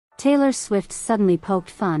Taylor Swift suddenly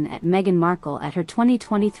poked fun at Meghan Markle at her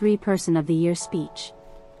 2023 Person of the Year speech.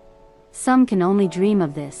 "Some can only dream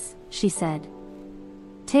of this," she said.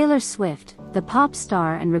 Taylor Swift, the pop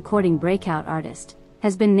star and recording breakout artist,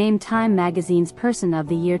 has been named Time magazine's Person of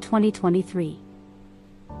the Year 2023.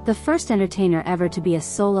 The first entertainer ever to be a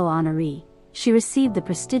solo honoree, she received the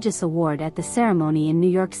prestigious award at the ceremony in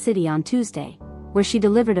New York City on Tuesday, where she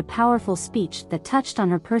delivered a powerful speech that touched on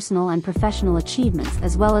her personal and professional achievements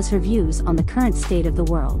as well as her views on the current state of the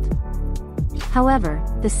world. However,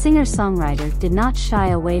 the singer-songwriter did not shy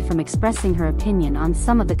away from expressing her opinion on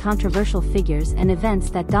some of the controversial figures and events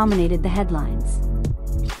that dominated the headlines.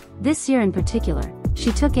 This year in particular,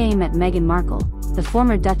 she took aim at Meghan Markle, the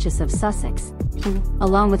former Duchess of Sussex, who,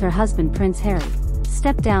 along with her husband Prince Harry,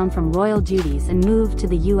 stepped down from royal duties and moved to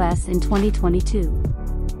the US in 2022.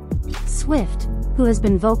 Swift, who has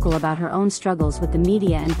been vocal about her own struggles with the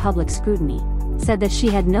media and public scrutiny, said that she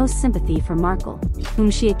had no sympathy for Markle,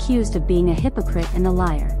 whom she accused of being a hypocrite and a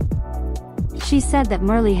liar. She said that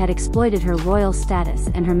Markle had exploited her royal status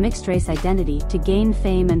and her mixed-race identity to gain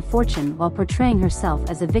fame and fortune while portraying herself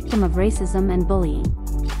as a victim of racism and bullying.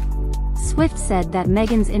 Swift said that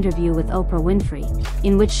Meghan's interview with Oprah Winfrey,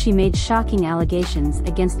 in which she made shocking allegations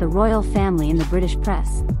against the royal family in the British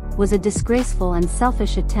press, was a disgraceful and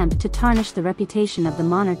selfish attempt to tarnish the reputation of the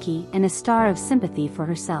monarchy and a star of sympathy for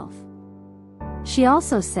herself. She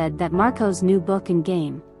also said that Markle's new book and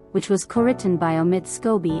game, which was co-written by Omid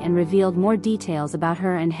Scobie and revealed more details about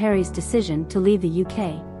her and Harry's decision to leave the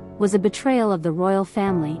UK, was a betrayal of the royal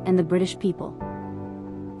family and the British people.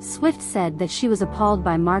 Swift said that she was appalled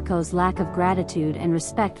by Markle's lack of gratitude and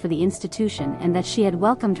respect for the institution and that she had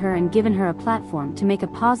welcomed her and given her a platform to make a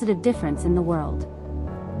positive difference in the world.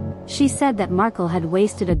 She said that Markle had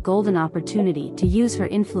wasted a golden opportunity to use her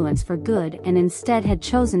influence for good and instead had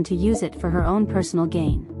chosen to use it for her own personal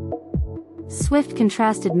gain. Swift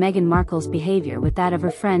contrasted Meghan Markle's behavior with that of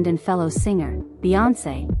her friend and fellow singer,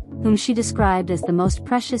 Beyoncé, whom she described as the most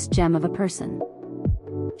precious gem of a person.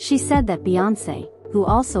 She said that Beyoncé, who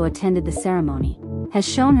also attended the ceremony, has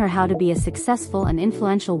shown her how to be a successful and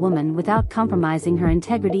influential woman without compromising her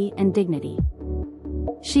integrity and dignity.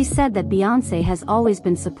 She said that Beyoncé has always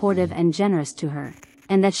been supportive and generous to her,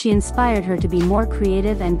 and that she inspired her to be more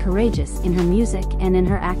creative and courageous in her music and in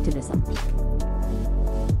her activism.